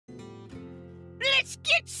Let's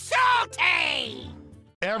get salty!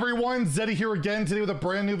 Everyone, Zeddy here again today with a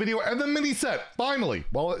brand new video, and the mini set, finally,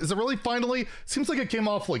 well, is it really finally? Seems like it came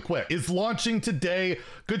awfully quick. It's launching today.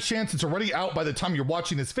 Good chance it's already out by the time you're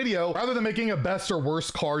watching this video. Rather than making a best or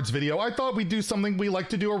worst cards video, I thought we'd do something we like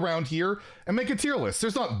to do around here and make a tier list.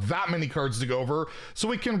 There's not that many cards to go over, so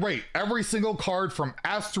we can rate every single card from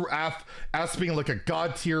S through F, S being like a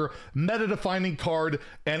god tier, meta-defining card,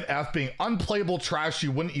 and F being unplayable trash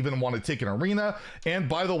you wouldn't even want to take in arena. And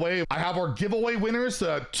by the way, I have our giveaway winners,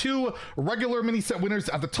 two regular mini set winners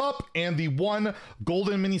at the top and the one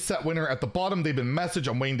golden mini set winner at the bottom. They've been messaged.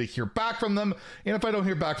 I'm waiting to hear back from them, and if I don't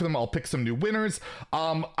hear back from them, I'll pick some new winners.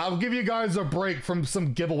 I'll give you guys a break from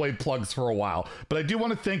some giveaway plugs for a while, but I do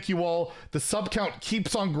want to thank you all. The sub count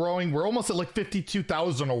keeps on growing. We're almost at like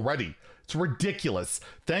 52,000 already. It's ridiculous.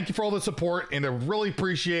 Thank you for all the support, and I really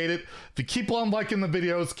appreciate it. If you keep on liking the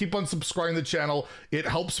videos, keep on subscribing to the channel, it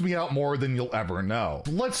helps me out more than you'll ever know.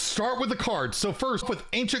 Let's start with the cards. So first, with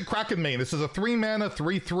Ancient Kraken Mane. This is a 3-mana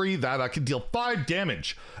 3/3 that can deal 5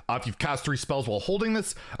 damage if you've cast 3 spells while holding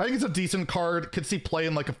this. I think it's a decent card. Could see play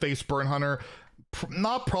in like a Face Burn Hunter.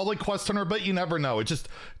 Not probably Quest Hunter, but you never know. It just...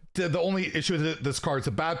 The only issue with this card is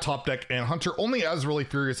a bad top deck, and Hunter only has really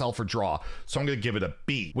Furious Hell for draw, so I'm going to give it a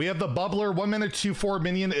B. We have the Bubbler, 1-mana 2/4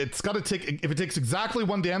 minion. It's got to take, if it takes exactly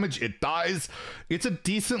 1 damage, it dies. It's a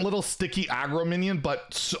decent little sticky aggro minion,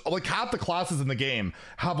 but like half the classes in the game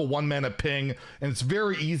have a 1-mana ping, and it's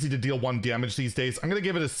very easy to deal 1 damage these days. I'm going to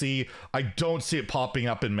give it a C. I don't see it popping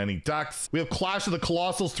up in many decks. We have Clash of the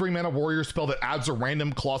Colossals, 3-mana warrior spell that adds a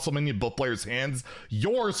random colossal minion in both players' hands.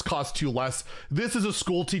 Yours costs 2 less. This is a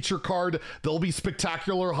school teacher card. There'll be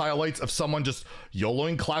spectacular highlights of someone just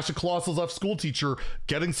YOLOing Clash of Colossals off school teacher,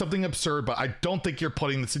 getting something absurd, but I don't think you're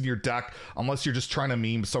putting this in your deck unless you're just trying to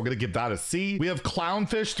meme, so I'm going to give that a C. We have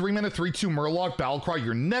Clownfish, 3-mana 3/2 Murloc, Battlecry.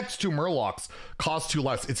 Your next 2 Murlocs cost 2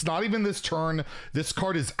 less. It's not even this turn. This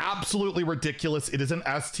card is absolutely ridiculous. It is an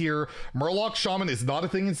S tier. Murloc Shaman is not a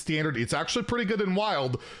thing in Standard. It's actually pretty good in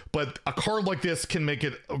Wild, but a card like this can make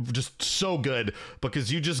it just so good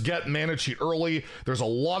because you just get mana cheat early. There's a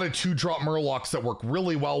lot of 2-drop Murlocs that work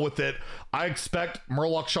really well with it. I expect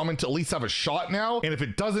Murloc Shaman to at least have a shot now, and if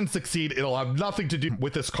it doesn't succeed, it'll have nothing to do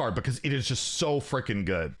with this card because it is just so freaking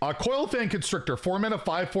good. Coilfan Constrictor, 4-mana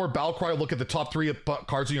 5/4 Battlecry. Look at the top 3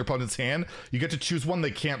 cards in your opponent's hand. You get to choose one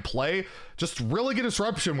they can't play. Just really good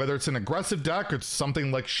disruption, whether it's an aggressive deck or it's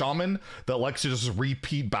something like Shaman that likes to just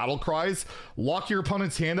repeat battle cries. Lock your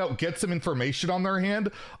opponent's hand out, get some information on their hand.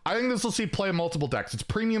 I think this will see play in multiple decks. It's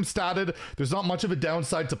premium statted. There's not much of a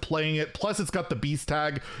downside to playing it. Plus, it's got the beast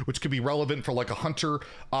tag, which could be relevant for like a hunter.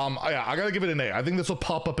 Yeah, I gotta give it an A. I think this will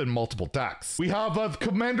pop up in multiple decks. We have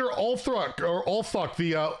Commander Ulthuk,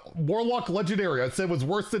 the Warlock Legendary. I said was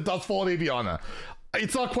worse than Dustfall and Aviana.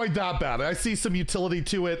 It's not quite that bad. I see some utility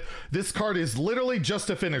to it. This card is literally just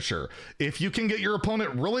a finisher. If you can get your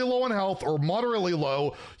opponent really low on health or moderately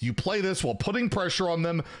low, you play this while putting pressure on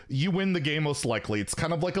them, you win the game most likely. It's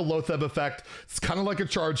kind of like a Lotheb effect. It's kind of like a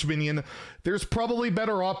charge minion. There's probably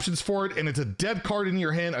better options for it, and it's a dead card in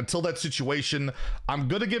your hand until that situation. I'm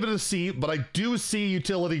going to give it a C, but I do see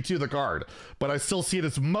utility to the card. But I still see it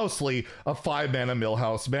as mostly a 5-mana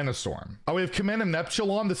Millhouse Mana Storm. We have Command of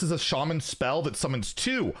Neptulon. This is a Shaman spell that summons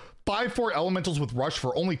 2 5/4 elementals with rush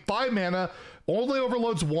for only 5 mana, only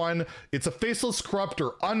overloads 1. It's a Faceless Corrupt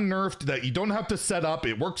or unnerfed that you don't have to set up.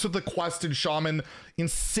 It works with the quest in Shaman.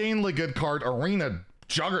 Insanely good card. Arena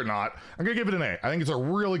Juggernaut. I'm gonna give it an A. I think it's a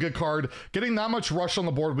really good card. Getting that much rush on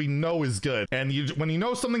the board we know is good, and when you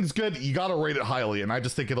know something's good, you gotta rate it highly, and I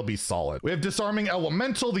just think it'll be solid. We have Disarming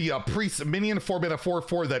Elemental, the Priest minion, 4-mana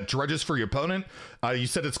 4/4 that dredges for your opponent. You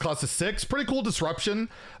said it's cost a 6. Pretty cool disruption.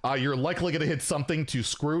 You're likely gonna hit something to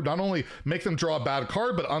screw, not only make them draw a bad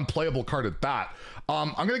card, but unplayable card at that.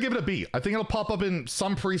 I'm gonna give it a B. I think it'll pop up in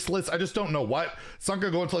some priest lists. I just don't know what. It's not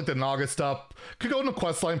gonna go into like the Naga stuff. Could go into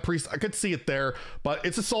Questline Priest. I could see it there, but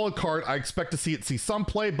it's a solid card. I expect to see it see some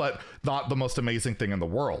play, but not the most amazing thing in the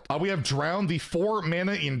world. We have Drown, the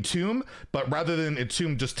 4-mana Entomb, but rather than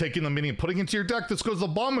Entomb just taking the minion and putting it into your deck, this goes to the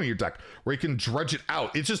bottom of your deck where you can dredge it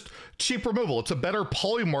out. It's just cheap removal. It's a better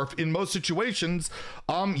polymorph in most situations.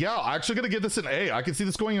 Yeah, I'm actually gonna give this an A. I can see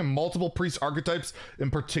this going in multiple priest archetypes, in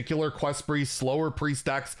particular quest priest, slower priest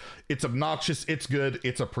decks. It's obnoxious, it's good,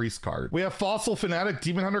 it's a priest card. We have Fossil Fanatic,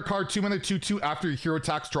 Demon Hunter card, 2-mana 2/2. After your hero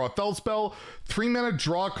attacks, draw a Fel spell. 3-mana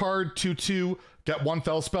draw card, 2/2. get one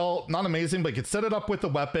fell spell. Not amazing, but you can set it up with the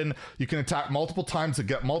weapon. You can attack multiple times and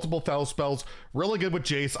get multiple fell spells. Really good with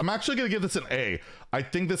Jace. I'm actually going to give this an A. I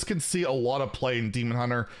think this can see a lot of play in Demon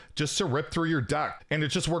Hunter just to rip through your deck. And it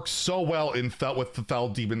just works so well in with the Fel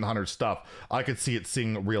Demon Hunter stuff. I could see it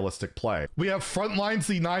seeing realistic play. We have Frontlines,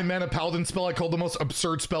 the 9-mana Paladin spell I call the most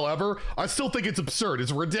absurd spell ever. I still think it's absurd.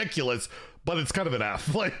 It's ridiculous, but it's kind of an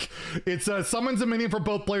F. Like, it's summons a minion for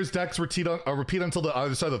both players' decks, repeat until the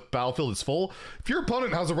other side of the battlefield is full. If your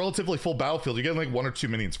opponent has a relatively full battlefield, you get like 1 or 2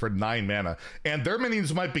 minions for 9 mana, and their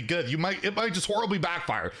minions might be good. It might just horribly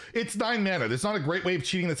backfire. It's 9 mana. There's not a great way of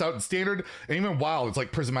cheating this out in Standard, and even Wild, it's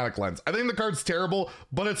like Prismatic Lens. I think the card's terrible,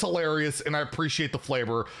 but it's hilarious, and I appreciate the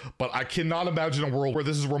flavor, but I cannot imagine a world where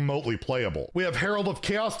this is remotely playable. We have Herald of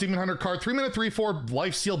Chaos, Demon Hunter card, 3 mana, 3/4,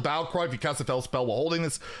 Lifesteal, Battlecry. If you cast a Fel spell while holding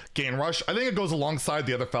this, gain Rush. I think it goes alongside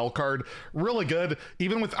the other Fel card. Really good.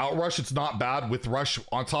 Even without Rush, it's not bad. With Rush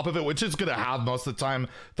on top of it, which is going to have most of the time,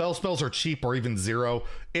 Fel spells are cheap or even 0.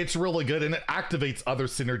 It's really good, and it activates other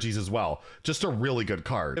synergies as well. Just a really good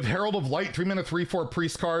card. If Herald of Light, 3 mana, 3/4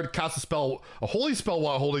 priest card, cast a holy spell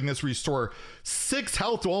while holding this, restore 6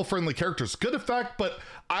 health to all friendly characters. Good effect, but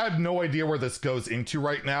I have no idea where this goes into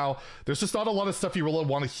right now. There's just not a lot of stuff you really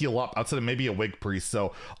want to heal up outside of maybe a Wig Priest.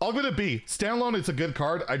 So I'll give it a B. Standalone, it's a good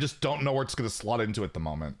card. I just don't know where it's going to slot into at the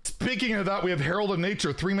moment. Speaking of that, we have Herald of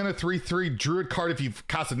Nature, 3 mana, 3/3 Druid card. If you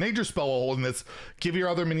cast a nature spell while holding this, give your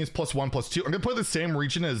other minions +1/+2. I'm going to put the same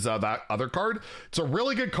region as that other card. It's a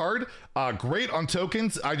really good card. Great on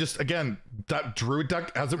tokens. Again, that Druid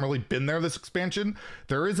deck hasn't really been there this expansion.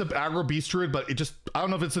 There is an aggro Beast Druid, but I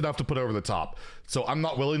don't know if it's enough to put over the top. So I'm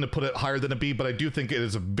not willing to put it higher than a B, but I do think it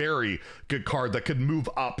is a very good card that could move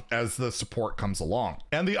up as the support comes along.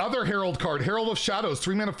 And the other Herald card, Herald of Shadows,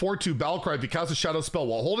 3 mana, 4/2 Battlecry. If you cast a shadow spell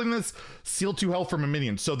while holding this, seal 2 health from a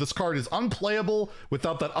minion. So this card is unplayable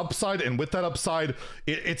without that upside, and with that upside,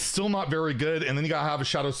 it's still not very good. And then you gotta have a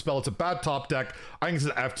shadow spell. It's a bad top deck. I think it's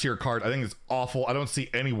an F tier card. I think it's awful. I don't see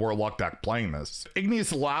any Warlock deck playing this.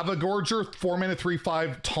 Igneous Lava Gorger, 4 mana,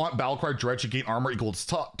 3/5 taunt Battlecry, dredge, you gain armor equals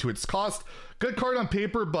to its cost. Good card on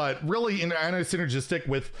paper, but really anti-synergistic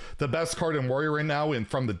with the best card in Warrior right now and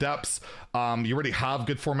From the Depths. You already have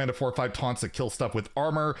good 4 mana, 4/5 taunts that kill stuff with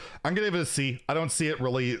armor. I'm gonna give it a C. I don't see it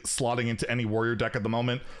really slotting into any Warrior deck at the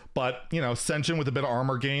moment, but you know, Sentient with a bit of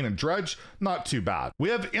armor gain and dredge, not too bad. We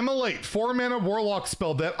have Immolate, 4 mana Warlock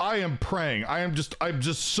spell that I am praying. I'm just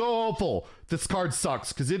so hopeful this card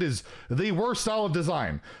sucks, because it is the worst style of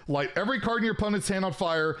design. Light every card in your opponent's hand on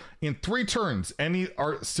fire in 3 turns. Any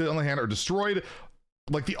are still in the hand are destroyed.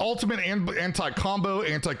 Like the ultimate anti-combo,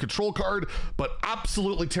 anti-control card, but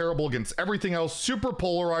absolutely terrible against everything else. Super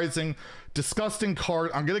polarizing, disgusting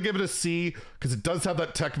card. I'm gonna give it a C because it does have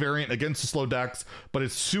that tech variant against the slow decks, but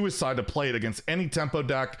it's suicide to play it against any tempo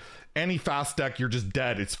deck. Any fast deck, you're just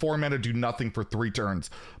dead. It's 4 mana, do nothing for 3 turns.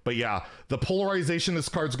 But yeah, the polarization this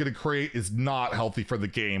card's going to create is not healthy for the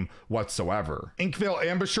game whatsoever. Inkvale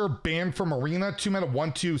Ambusher, banned from Arena, 2 mana,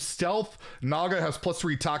 1/2 stealth. Naga has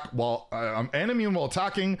 +3 attack while and immune while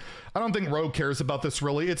attacking. I don't think Rogue cares about this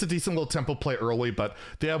really. It's a decent little tempo play early, but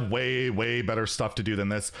they have way better stuff to do than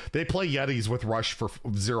this. They play Yetis with Rush for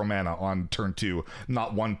 0 mana on turn 2,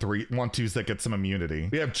 not 1/2s that get some immunity.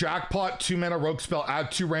 We have Jackpot, 2 mana Rogue spell,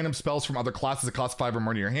 add 2 random spells from other classes that cost 5 or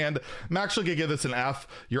more in your hand. I'm actually gonna give this an F.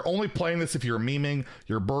 You're only playing this if you're memeing,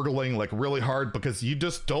 you're burgling like really hard because you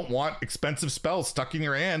just don't want expensive spells stuck in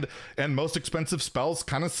your hand, and most expensive spells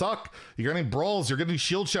kind of suck. You're getting brawls, you're getting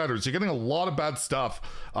shield shatters, you're getting a lot of bad stuff.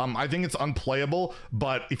 I think it's unplayable,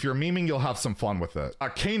 but if you're memeing, you'll have some fun with it.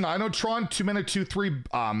 K9otron, 2 mana, 2/3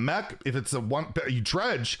 mech. If it's you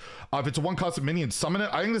dredge, if it's a 1 cost minion, summon it.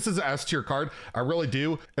 I think this is an S tier card. I really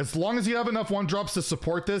do. As long as you have enough 1-drops to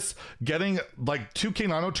support this, getting like 2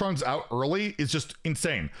 K9otrons out early is just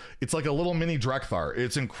insane. It's like a little mini Drekthar.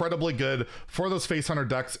 It's incredibly good for those Face Hunter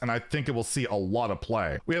decks, and I think it will see a lot of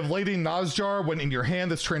play. We have Lady Nazjar. When in your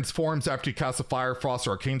hand, this transforms after you cast a Fire, Frost,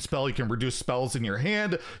 or Arcane spell. You can reduce spells in your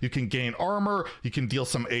hand. You can gain armor. You can deal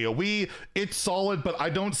some AoE. It's solid, but I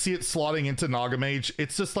don't see it slotting into Nagamage.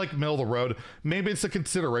 It's just like middle of the road. Maybe it's a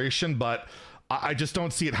consideration, but I just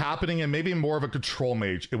don't see it happening, and maybe more of a control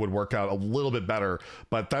mage, it would work out a little bit better,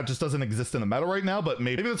 but that just doesn't exist in the meta right now. But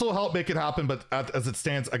maybe this will help make it happen, but as it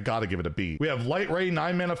stands, I gotta give it a B. We have Light Ray,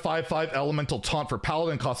 9 mana, 5/5 elemental taunt for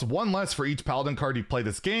Paladin, costs 1 less for each Paladin card you play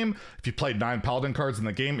this game. If you played 9 Paladin cards in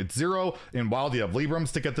the game, it's 0. In Wild, you have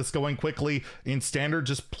Librams to get this going quickly. In Standard,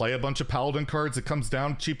 just play a bunch of Paladin cards. It comes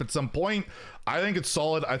down cheap at some point. I think it's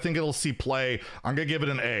solid. I think it'll see play. I'm gonna give it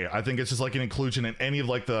an A. I think it's just like an inclusion in any of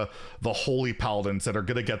like the holy paladins that are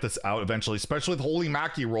going to get this out eventually, especially with Holy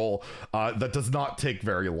Mackie roll. That does not take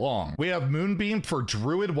very long. We have Moonbeam for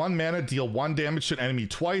Druid, 1 mana, deal 1 damage to an enemy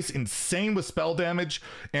twice, insane with spell damage,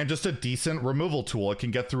 and just a decent removal tool. It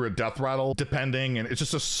can get through a death rattle depending, and it's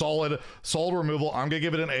just a solid removal. I'm gonna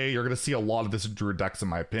give it an A. You're gonna see a lot of this in Druid decks in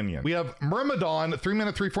my opinion. We have Myrmidon, 3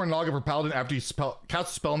 mana, 3/4 Naga for Paladin. After you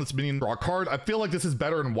cast a spell on this minion, draw a card. I feel like this is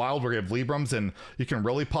better in Wild where you have Librams and you can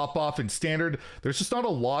really pop off. In Standard, there's just not a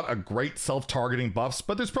lot of great self-targeting buffs,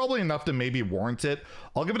 but there's probably enough to maybe warrant it.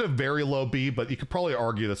 I'll give it a very low B, but you could probably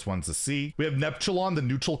argue this one's a C. We have Neptulon, the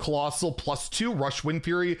neutral Colossal, +2, Rush Wind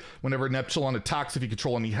Fury. Whenever Neptulon attacks, if you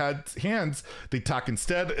control any hands, they attack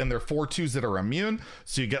instead, and they're 4/2s that are immune.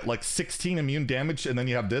 So you get like 16 immune damage, and then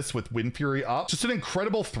you have this with Wind Fury up. Just an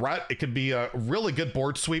incredible threat. It could be a really good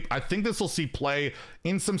board sweep. I think this will see play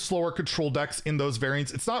in some slower control decks in those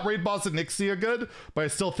variants. It's not Raid Boss and Nixia good, but I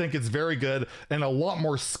still think it's very good and a lot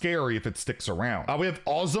more scary if it sticks around. We have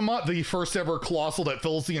Ozamot, the first ever Colossal that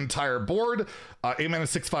fills the entire board. 8 mana,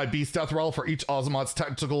 6/5 Beast Death Rattle. For each Ozamot's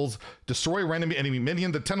tentacles, destroy a random enemy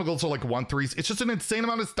minion. The tentacles are like 1/3s. It's just an insane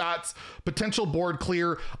amount of stats. Potential board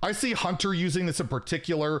clear. I see Hunter using this in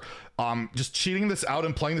particular, just cheating this out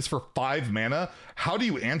and playing this for 5 mana. How do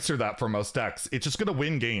you answer that for most decks? It's just gonna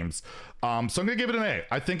win games. So I'm gonna give it an A.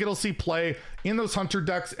 I think it'll see play in those Hunter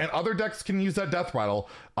decks, and other decks can use that Death Rattle.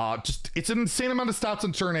 It's an insane amount of stats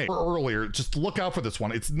on turn 8 or earlier. Just look out for this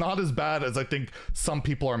one. It's not as bad as I think some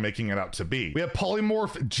people are making it out to be. We have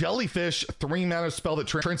Polymorph Jellyfish, 3 mana spell that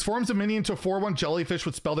transforms a minion into a 4/1 jellyfish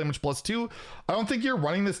with spell damage +2. I don't think you're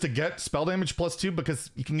running this to get spell damage +2 because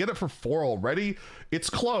you can get it for 4 already. It's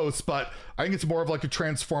close, but I think it's more of like a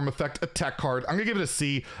transform effect, a tech card. I'm gonna give it a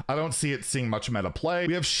C. I don't see it seeing much meta play.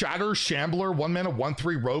 We have Shatter Shambler, 1 mana,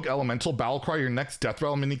 1/3 rogue elemental. Battlecry, your next Death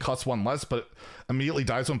Rattle mini costs 1 less, but immediately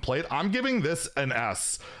dies when played. I'm giving this an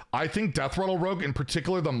S. I think Death Rattle Rogue, in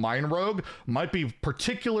particular the Mine Rogue, might be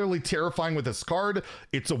particularly terrifying with this card.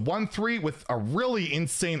 It's a 1/3 with a really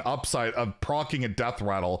insane upside of proccing a Death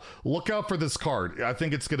Rattle. Look out for this card. I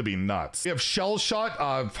think it's going to be nuts. We have Shell Shot,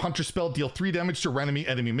 Hunter spell, deal 3 damage to a random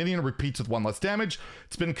enemy minion, repeats with 1 less damage.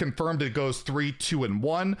 It's been confirmed it goes 3, 2, and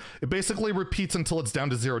 1. It basically repeats until it's down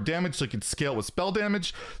to 0 damage, so you can scale with spell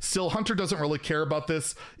damage. Still, Hunter doesn't really care about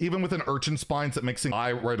this. Even with an Urchin Spines that makes it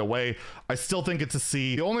I right away, I still think it's a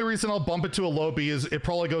C. The only reason I'll bump it to a low B is it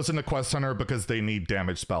probably goes into Quest Hunter because they need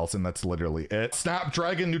damage spells, and that's literally it.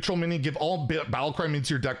 Snapdragon, neutral minion, give all Battlecry minions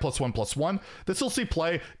to your deck +1/+1. This will see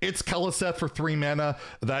play. It's Keleseth for 3 mana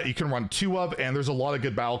that you can run 2 of, and there's a lot of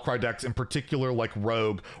good Battlecry decks, in particular like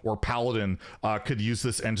Rogue or Paladin could use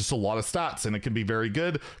this, and just a lot of stats, and it can be very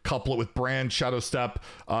good. Couple it with Brand, Shadow Step,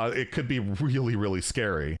 it could be really, really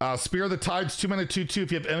scary. Spear of the Tides, 2 mana, 2/2.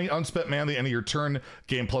 If you have any unspent mana at the end of your turn,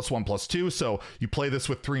 gain +1/+2. So you play this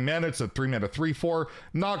with 3 mana. It's a 3 mana 3/4.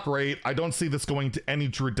 Not great. I don't see this going to any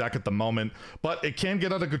Druid deck at the moment, but it can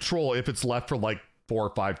get out of control if it's left for like 4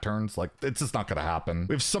 or 5 turns. Like, it's just not gonna happen.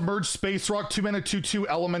 We have Submerged Space Rock, 2 mana, 2/2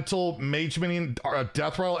 elemental mage minion,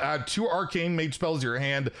 Death Rattle. Add 2 arcane mage spells to your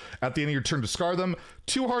hand at the end of your turn, discard them.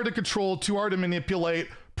 Too hard to control, too hard to manipulate.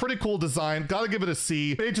 Pretty cool design. Gotta give it a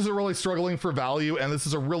C. Mages are really struggling for value, and this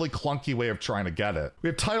is a really clunky way of trying to get it. We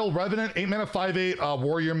have Tidal Revenant, 8 mana, 5/8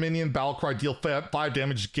 warrior minion, Battlecry, deal 5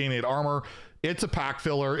 damage, gain 8 armor. It's a pack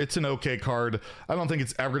filler. It's an okay card. I don't think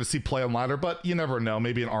it's ever going to see play on ladder, but you never know.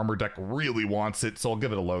 Maybe an armor deck really wants it, so I'll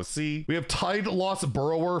give it a low C. We have Tide Lost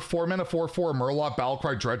Burrower, 4 mana, 4/4 Murloc,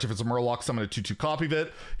 Battlecry, Dredge. If it's a Murloc, summon a 2/2 copy of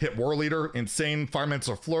it. Hit War Leader, insane.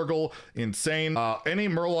 Firemancer Flurgle, insane. Any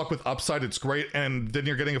Murloc with upside, it's great, and then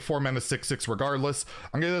you're getting a 4 mana 6/6 regardless.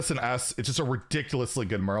 I'm giving this an S. It's just a ridiculously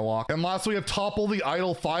good Murloc. And last, we have Topple the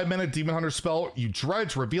Idol, 5 mana Demon Hunter spell. You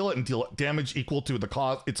Dredge, reveal it, and deal damage equal to the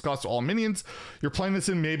cost its cost to all minions. You're playing this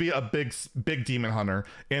in maybe a big Demon Hunter,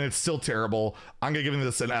 and it's still terrible. I'm gonna give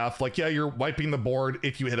this an F. Like, yeah, you're wiping the board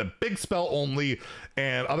if you hit a big spell only,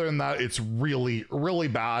 and other than that, it's really, really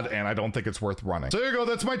bad, and I don't think it's worth running. So there you go.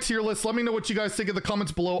 That's my tier list. Let me know what you guys think in the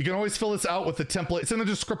comments below. You can always fill this out with the template. It's in the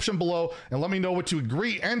description below, and let me know what you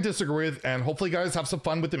agree and disagree with, and hopefully you guys have some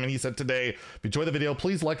fun with the mini set today. If you enjoyed the video,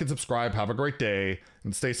 please like and subscribe. Have a great day,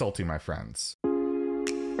 and stay salty, my friends.